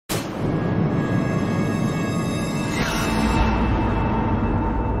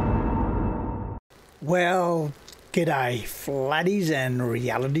Well, g'day flatties and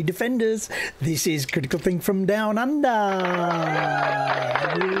reality defenders. This is Critical Think from Down Under.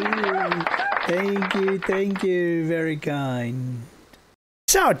 Thank you, very kind.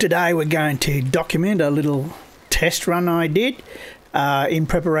 So today we're going to document a little test run I did in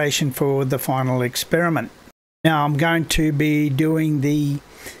preparation for the final experiment. Now I'm going to be doing the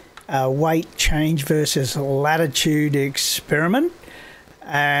weight change versus latitude experiment,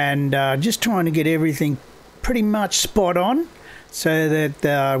 and just trying to get everything pretty much spot on so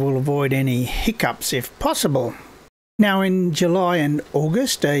that we'll avoid any hiccups if possible. Now in July and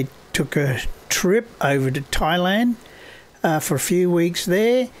August I took a trip over to Thailand for a few weeks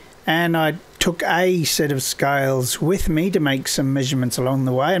there, and I took a set of scales with me to make some measurements along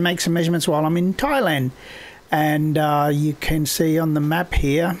the way and make some measurements while I'm in Thailand. And you can see on the map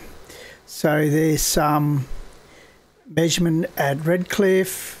here, so there's some measurement at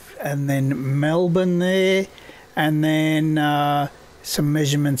Redcliffe and then Melbourne there, and then some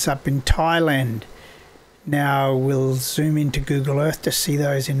measurements up in Thailand. Now we'll zoom into Google Earth to see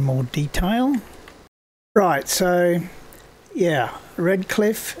those in more detail. Right, so yeah,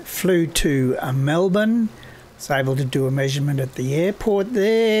 Redcliffe, flew to Melbourne, was able to do a measurement at the airport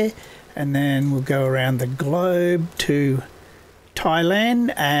there, and then we'll go around the globe to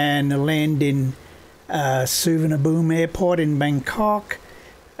Thailand and land in Suvarnabhumi Airport in Bangkok,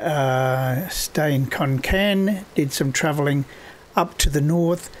 stay in Khon Kaen, did some travelling up to the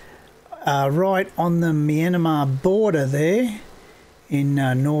north, right on the Myanmar border there in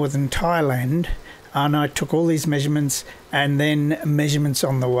northern Thailand, and I took all these measurements and then measurements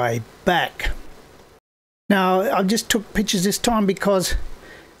on the way back. Now I just took pictures this time because,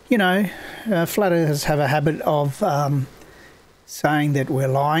 you know, flat earthers have a habit of saying that we're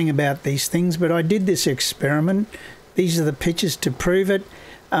lying about these things, but I did this experiment. These are the pictures to prove it.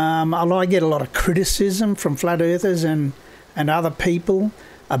 I get a lot of criticism from flat earthers and other people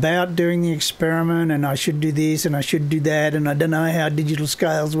about doing the experiment, and I should do this and I should do that, and I don't know how digital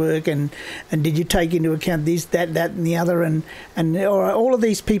scales work, and did you take into account this, that and the other, and all of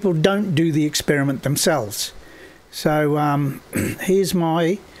these people don't do the experiment themselves. So here's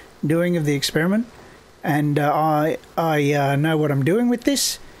my doing of the experiment, and I know what I'm doing with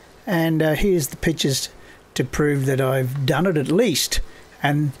this, and here's the pictures to prove that I've done it at least.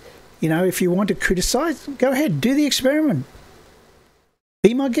 And you know, if you want to criticize, go ahead, do the experiment,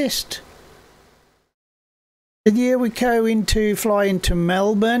 be my guest. And yeah, we fly into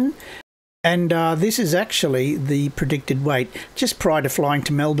Melbourne, and this is actually the predicted weight. Just prior to flying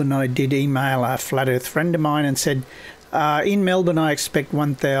to Melbourne, I did email a flat earth friend of mine and said, in Melbourne I expect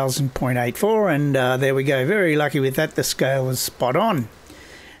 1000.84, and there we go, very lucky with that, the scale was spot on.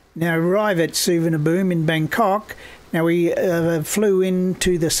 Now arrive at Suvarnabhumi in Bangkok. Now we flew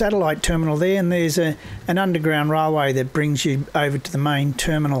into the satellite terminal there, and there's an underground railway that brings you over to the main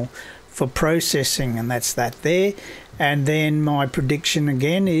terminal for processing, and that's that there. And then my prediction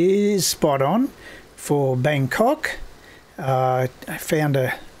again is spot on for Bangkok. I found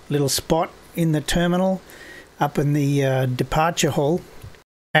a little spot in the terminal up in the departure hall,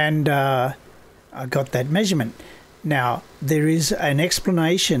 and I got that measurement. Now there is an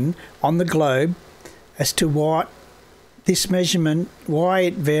explanation on the globe as to what this measurement, why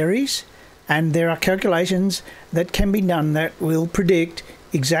it varies, and there are calculations that can be done that will predict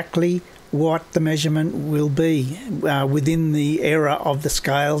exactly what the measurement will be within the error of the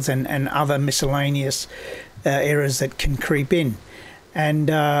scales and other miscellaneous errors that can creep in. And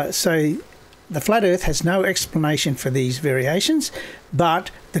so the flat earth has no explanation for these variations,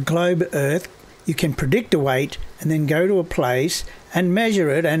 but the globe earth, you can predict a weight and then go to a place and measure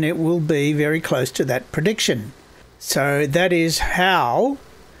it, and it will be very close to that prediction. So that is how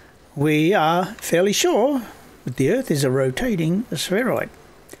we are fairly sure that the earth is a rotating spheroid.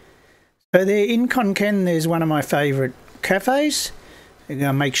 So there in Khon Kaen, there's one of my favourite cafes. You're going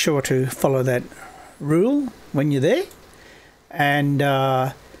to make sure to follow that rule when you're there. And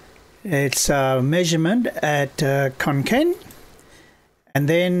it's a measurement at Khon Kaen. And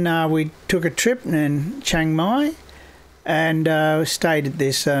then we took a trip in Chiang Mai, and stayed at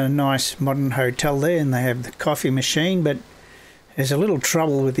this nice modern hotel there, and they have the coffee machine, but there's a little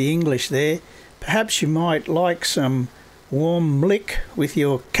trouble with the English there. Perhaps you might like some warm lick with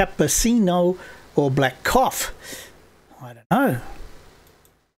your cappuccino or black coffee. I don't know.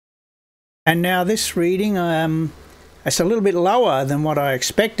 And now this reading, it's a little bit lower than what I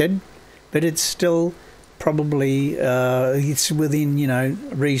expected, but it's still probably it's within, you know,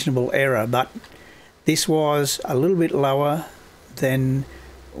 reasonable error, but this was a little bit lower than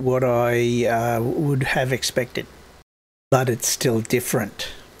what I would have expected, but it's still different.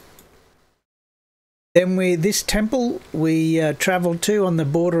 Then this temple we travelled to on the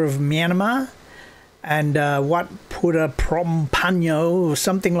border of Myanmar, and Wat Pura Prompanyo or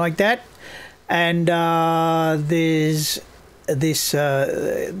something like that. And these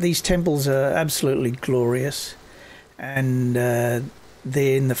temples are absolutely glorious, and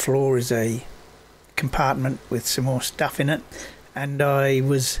there in the floor is a compartment with some more stuff in it, and I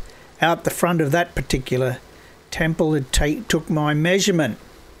was out the front of that particular temple. It took my measurement,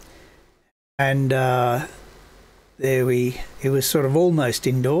 and it was sort of almost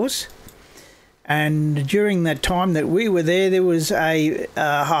indoors. And during that time that we were there was a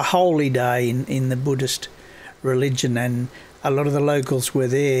holy day in the Buddhist religion, and a lot of the locals were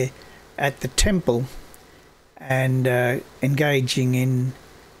there at the temple and engaging in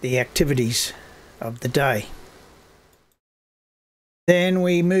the activities of the day. Then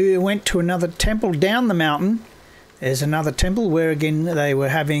we went to another temple down the mountain. There's another temple where again they were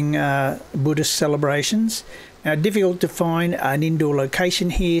having Buddhist celebrations. Now, difficult to find an indoor location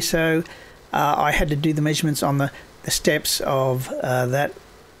here, so I had to do the measurements on the steps of that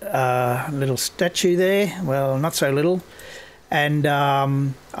little statue there. Well, not so little. And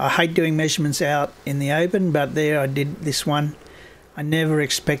I hate doing measurements out in the open, but there I did this one. I never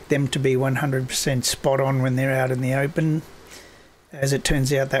expect them to be 100% spot on when they're out in the open. As it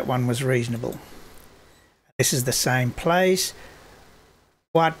turns out, that one was reasonable. This is the same place.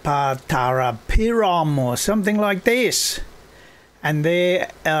 Wat Tara Piram or something like this. And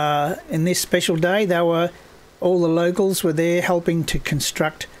there, in this special day, all the locals were there helping to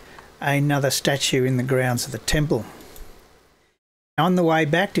construct another statue in the grounds of the temple. On the way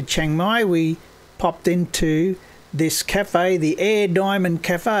back to Chiang Mai, we popped into this cafe, the Air Diamond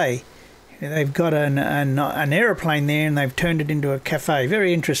Cafe. They've got an aeroplane there, and they've turned it into a cafe.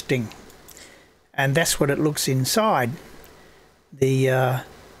 Very interesting. And that's what it looks inside. The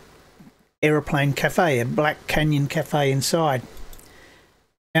aeroplane cafe, a Black Canyon cafe inside.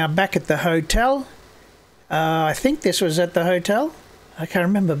 Now back at the hotel, I think this was at the hotel. I can't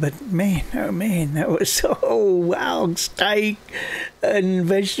remember, but man, oh man, that was so wow, steak and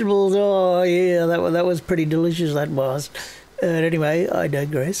vegetables. Oh yeah, that was pretty delicious. That was. Anyway, I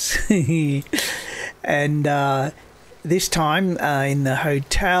digress. And this time in the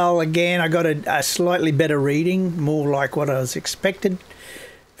hotel again, I got a slightly better reading, more like what I was expected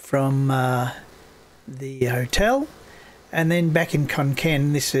from the hotel. And then back in Khon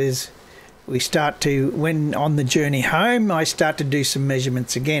Kaen, when on the journey home, I start to do some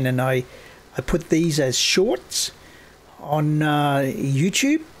measurements again, and I put these as shorts on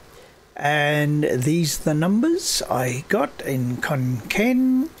YouTube, and these are the numbers I got in Khon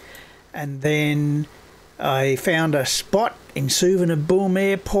Kaen. And then I found a spot in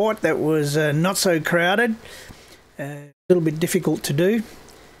Suvarnabhumi Airport that was not so crowded, a little bit difficult to do.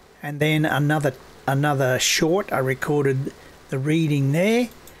 And then another short, I recorded the reading there.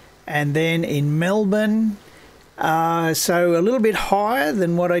 And then in Melbourne, so a little bit higher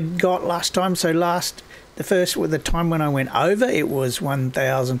than what I got last time. So the time when I went over, it was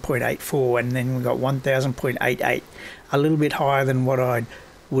 1000.84, and then we got 1000.88, a little bit higher than what I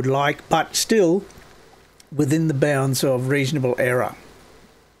would like, but still within the bounds of reasonable error.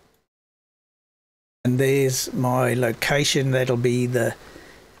 And there's my location. That'll be the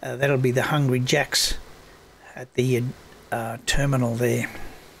Hungry Jack's at the terminal there.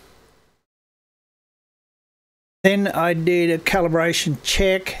 Then I did a calibration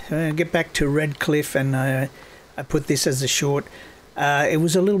check. Get back to Redcliffe, and I put this as a short. It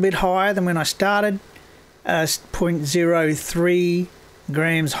was a little bit higher than when I started, 0.03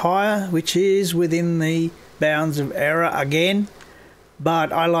 grams higher, which is within the bounds of error again.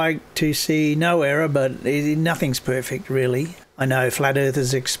 But I like to see no error, but nothing's perfect really. I know flat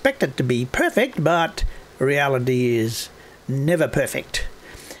earthers expect it to be perfect, but reality is never perfect.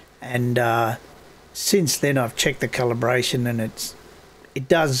 And since then I've checked the calibration, and it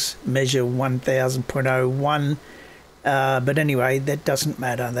does measure 1000.01, but anyway, that doesn't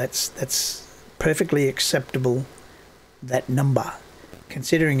matter. That's perfectly acceptable, that number,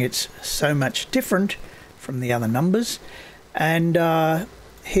 considering it's so much different from the other numbers. And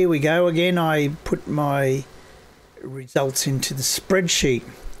here we go again. I put my results into the spreadsheet.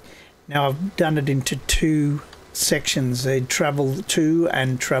 Now I've done it into two sections, a travel to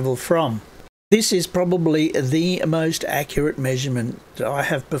and travel from. This is probably the most accurate measurement that I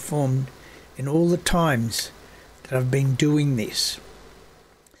have performed in all the times that I've been doing this.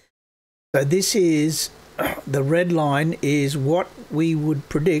 So this is, the red line is what we would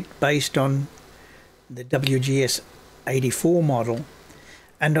predict based on the WGS 84 model.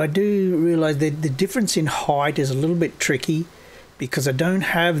 And I do realise that the difference in height is a little bit tricky, because I don't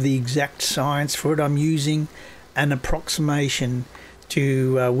have the exact science for it. I'm using an approximation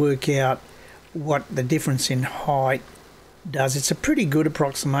to work out what the difference in height does. It's a pretty good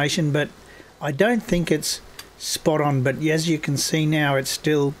approximation, but I don't think it's spot on. But as you can see now, it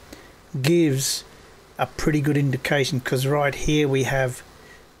still gives a pretty good indication, because right here we have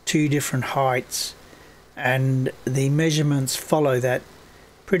two different heights and the measurements follow that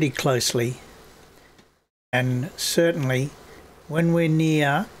pretty closely. And certainly when we're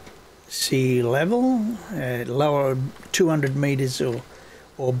near sea level, lower 200 meters or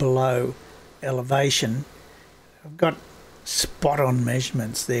below elevation, I've got spot on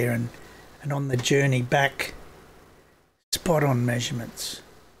measurements there, and on the journey back, spot on measurements.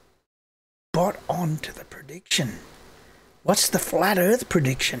 Spot on to the prediction. What's the flat earth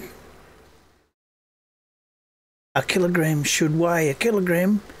prediction? A kilogram should weigh a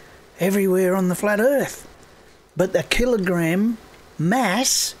kilogram everywhere on the flat earth. But the kilogram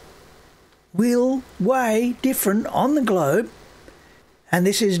mass will weigh different on the globe, and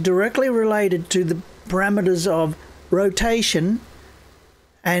this is directly related to the parameters of rotation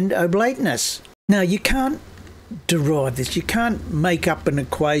and oblateness. Now, you can't derive this. You can't make up an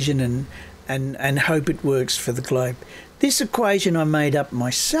equation and hope it works for the globe. This equation I made up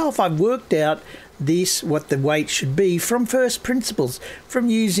myself. I've worked out what the weight should be from first principles, from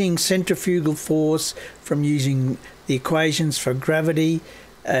using centrifugal force, from using the equations for gravity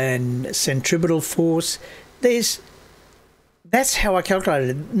and centripetal force. That's how I calculated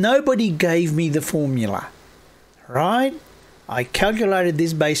it. Nobody gave me the formula, right? I calculated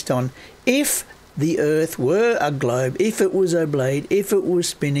this based on if the Earth were a globe, if it was oblate, if it was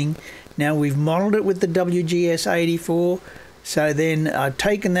spinning. Now we've modelled it with the WGS-84, so then I've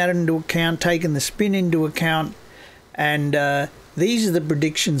taken that into account, taken the spin into account, and these are the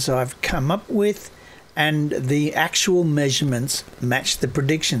predictions I've come up with, and the actual measurements match the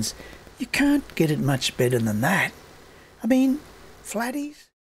predictions. You can't get it much better than that. I mean, flatties,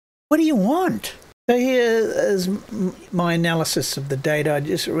 what do you want? So here is my analysis of the data. I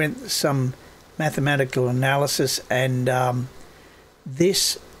just went some mathematical analysis, and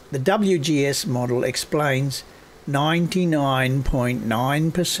the WGS model explains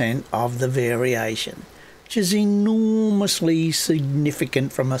 99.9% of the variation, which is enormously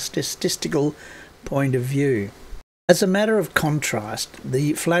significant from a statistical point of view. As a matter of contrast,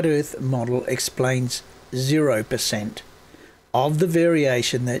 the Flat Earth model explains 0% of the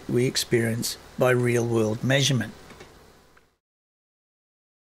variation that we experience by real-world measurement.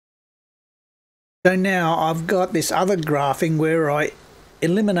 So now I've got this other graphing where I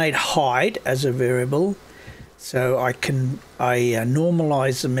eliminate height as a variable, so I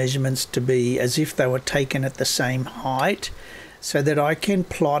normalize the measurements to be as if they were taken at the same height, so that I can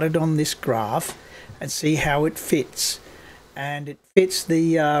plot it on this graph and see how it fits. And it fits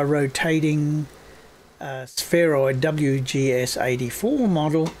the rotating spheroid WGS-84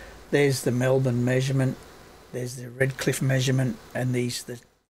 model. There's the Melbourne measurement, there's the Redcliffe measurement, and these the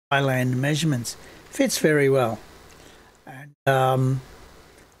Thailand measurements. Fits very well. And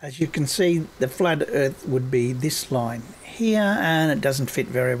as you can see, the flat Earth would be this line here, and it doesn't fit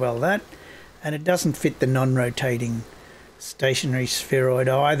very well that, and it doesn't fit the non-rotating stationary spheroid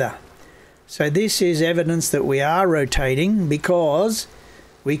either. So this is evidence that we are rotating, because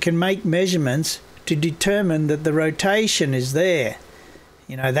we can make measurements to determine that the rotation is there.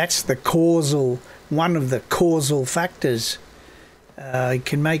 You know, that's the one of the causal factors. You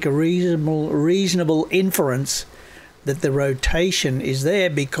can make a reasonable inference that the rotation is there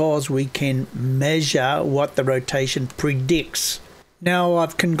because we can measure what the rotation predicts. Now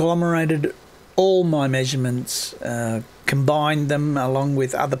I've conglomerated all my measurements, combined them along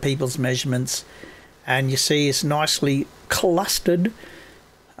with other people's measurements, and you see it's nicely clustered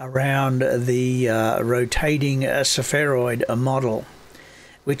around the rotating spheroid model,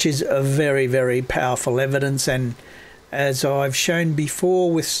 which is a very, very powerful evidence. And as I've shown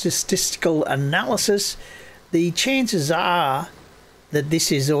before with statistical analysis, the chances are that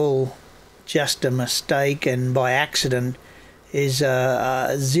this is all just a mistake, and by accident is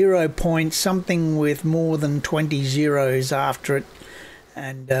a 0 point something with more than 20 zeros after it,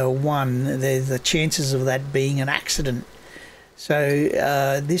 and 1. There's the chances of that being an accident. So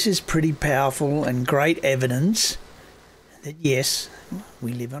this is pretty powerful and great evidence that yes,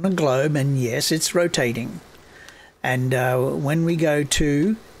 we live on a globe, and yes, it's rotating. And when we go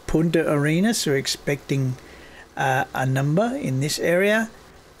to Punta Arenas, we're expecting a number in this area,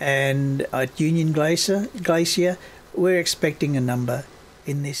 and at Union Glacier we're expecting a number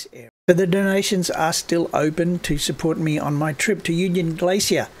in this area. So the donations are still open to support me on my trip to Union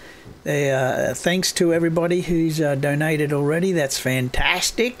Glacier. Thanks to everybody who's donated already. That's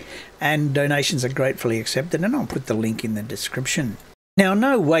fantastic. And donations are gratefully accepted. And I'll put the link in the description. Now,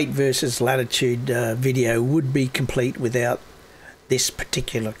 no weight versus latitude video would be complete without this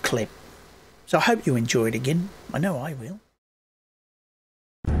particular clip. So I hope you enjoy it again. I know I will.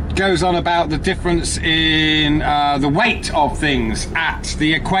 Goes on about the difference in the weight of things at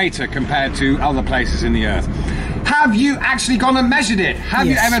the equator compared to other places in the Earth. Have you actually gone and measured it? Have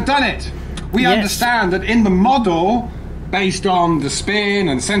you ever done it? We understand that in the model, based on the spin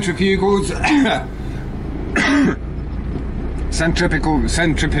and centrifugals,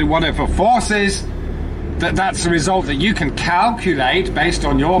 centripetal, whatever forces, that's the result that you can calculate based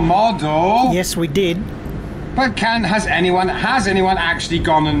on your model. Yes, we did. But has anyone actually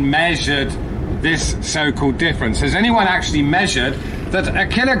gone and measured this so-called difference? Has anyone actually measured that a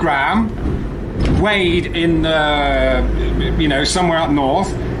kilogram weighed in the, somewhere up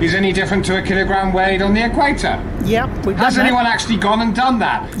north is any different to a kilogram weighed on the equator? Yep, we've done Has anyone actually gone and done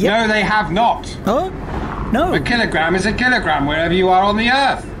that? Yep. No, they have not. Oh, no. A kilogram is a kilogram wherever you are on the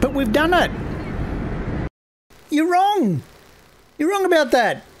Earth. But we've done it. You're wrong. You're wrong about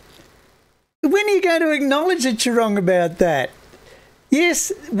that. When are you going to acknowledge that you're wrong about that?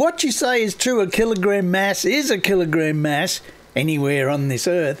 Yes, what you say is true. A kilogram mass is a kilogram mass anywhere on this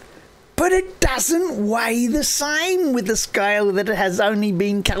Earth. But it doesn't weigh the same with the scale that it has only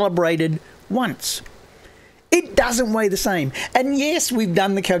been calibrated once. It doesn't weigh the same. And yes, we've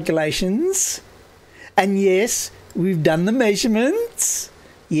done the calculations. And yes, we've done the measurements.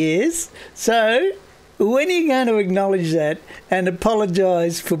 Yes. So, when are you going to acknowledge that and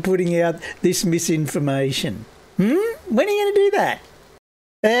apologise for putting out this misinformation? When are you going to do that?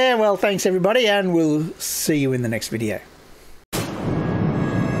 Well, thanks everybody, and we'll see you in the next video.